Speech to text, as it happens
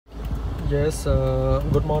Yes,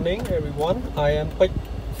 good morning everyone. I am Pich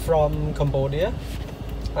from Cambodia.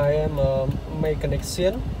 I am a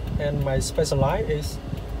mechanician and my specialty is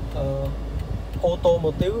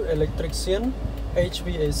automotive electrician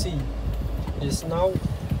HVAC. Is now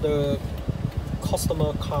the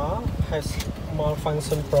customer car has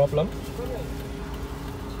malfunction problem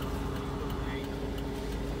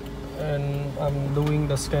and I'm doing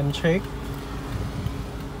the scan check.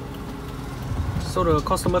 So the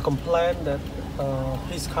customer complained that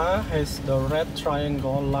his car has the red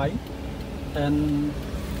triangle light and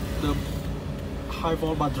the high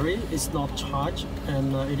volt battery is not charged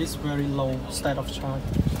and it is very low state of charge.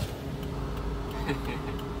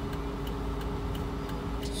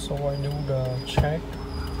 So I do the check.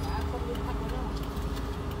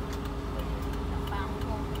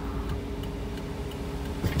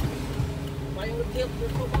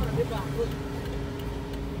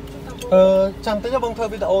 Chăm tới cho bông thơ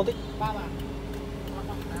video tí.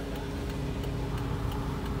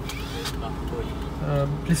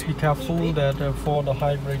 Please be careful that for the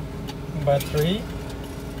hybrid battery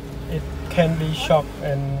it can be shock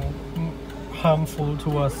and harmful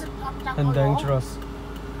to us and dangerous.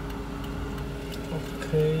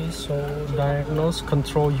 Okay, so diagnose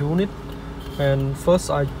control unit, and first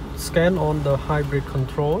I scan on the hybrid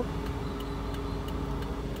control.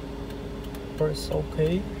 Press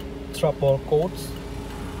OK. Trouble codes.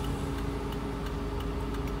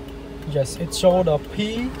 Yes, it showed a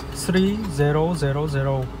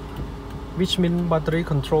P3000, which means battery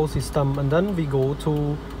control system. And then we go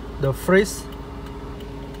to the freeze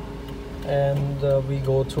and we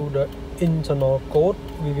go to the internal code.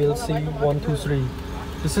 We will see 123.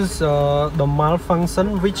 This is the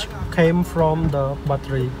malfunction which came from the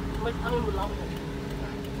battery.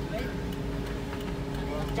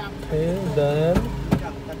 Okay, then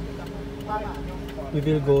we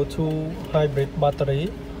will go to hybrid battery.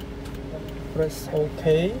 Press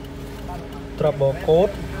OK. Trouble code.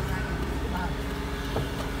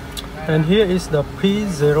 And here is the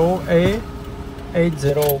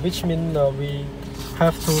P0A80, which means we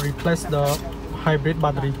have to replace the hybrid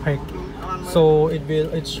battery pack. So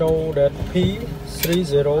it show that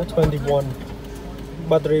P3021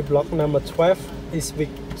 battery block number 12 is weak.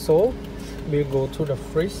 So we'll go to the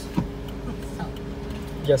freeze.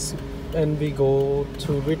 Yes, and we go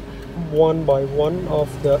to read one by one of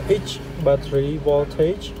the each battery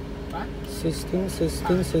voltage. 16.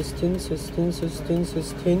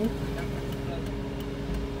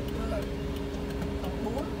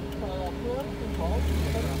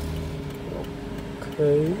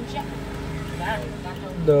 Okay.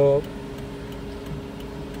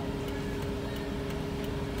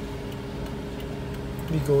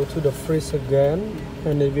 We go to the freeze again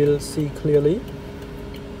and it will see clearly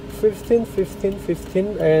 15,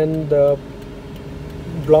 and the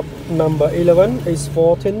block number 11 is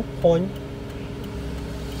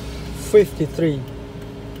 14.53.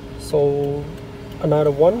 So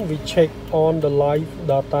another one, we check on the live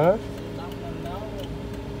data.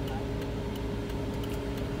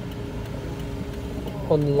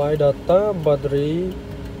 On live data, battery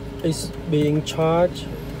is being charged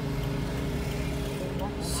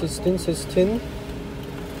 16,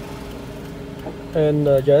 and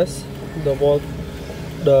yes, the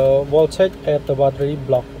voltage at the battery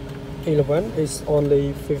block 11 is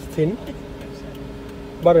only 15,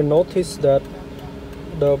 but I noticed that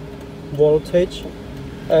the voltage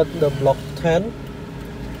at the block 10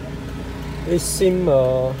 is seem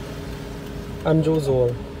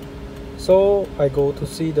unusual. So I go to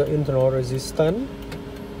see the internal resistance.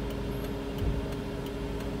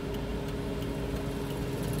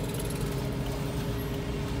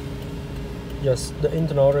 Yes, the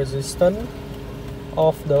internal resistance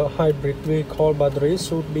of the hybrid vehicle battery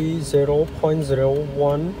should be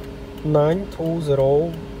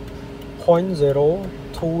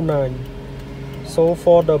 0.01920.029. So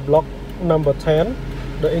for the block number 10,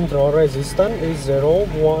 the internal resistance is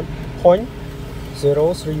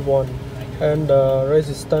 0.031, and the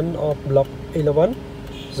resistance of block 11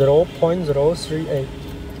 0.038.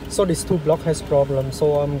 So these two blocks has problem,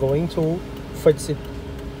 so I'm going to fix it.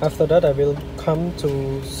 After that, I will come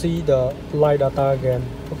to see the live data again.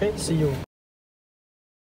 Okay, see you.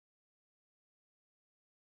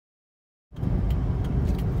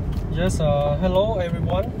 Yes, hello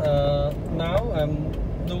everyone. Now I'm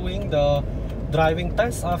doing the driving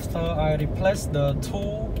test after I replaced the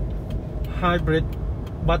two hybrid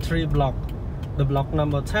battery block, the block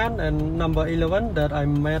number 10 and number 11 that I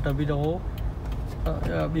made a video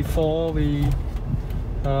before we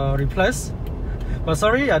replace. But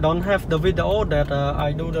sorry, I don't have the video that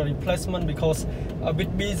I do the replacement because a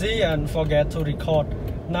bit busy and forget to record.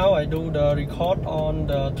 Now I do the record on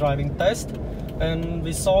the driving test, and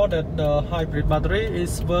we saw that the hybrid battery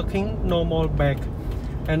is working normal back.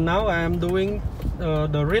 And now I am doing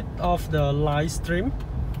the read of the live stream,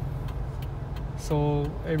 so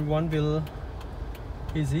everyone will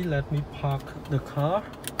easy. Let me park the car,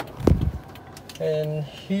 and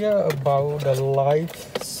here about the live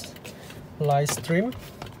stream.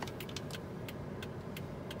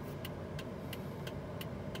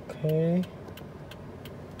 Okay,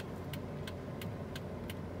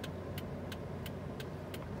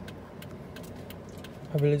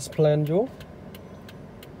 I will explain you.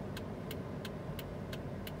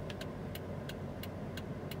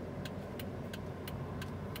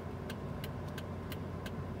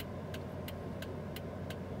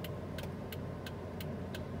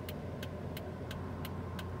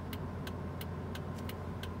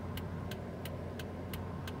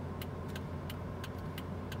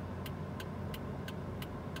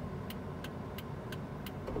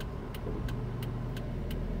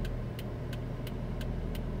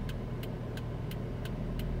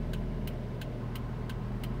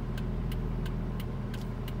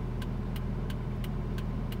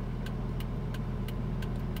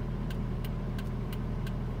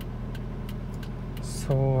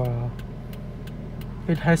 So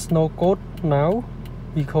it has no code now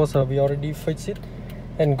because we already fixed it.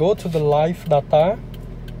 And go to the live data.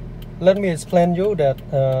 Let me explain you that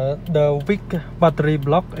the weak battery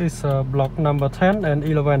block is block number 10 and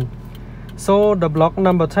 11. So the block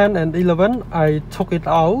number 10 and 11, I took it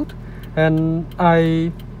out and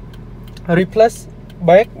I replaced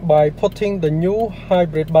back by putting the new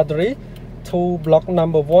hybrid battery to block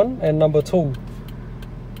number 1 and number 2.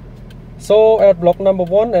 So at block number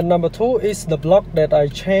 1 and number 2 is the block that I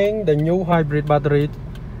changed the new hybrid battery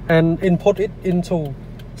and input it into.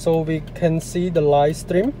 So we can see the live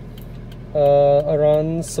stream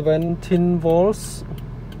around 17 volts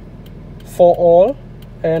for all,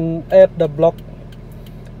 and at the block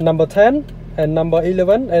number 10 and number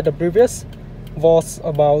 11 at the previous was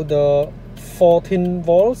about the 14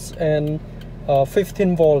 volts and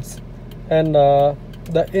 15 volts. And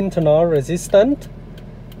the internal resistance,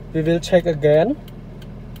 we will check again.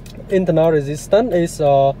 Internal resistance is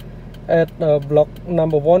at block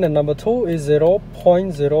number 1 and number 2 is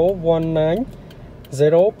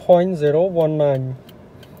 0.019,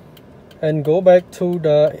 and go back to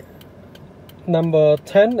the number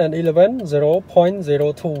 10 and 11,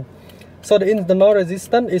 0.02. So the internal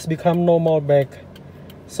resistance is become normal back.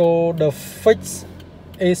 So the fix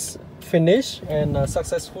is finished and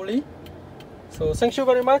successfully. So thank you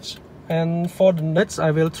very much. And for the next,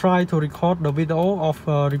 I will try to record the video of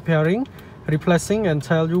repairing, replacing, and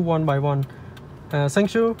tell you one by one.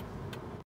 Thank you.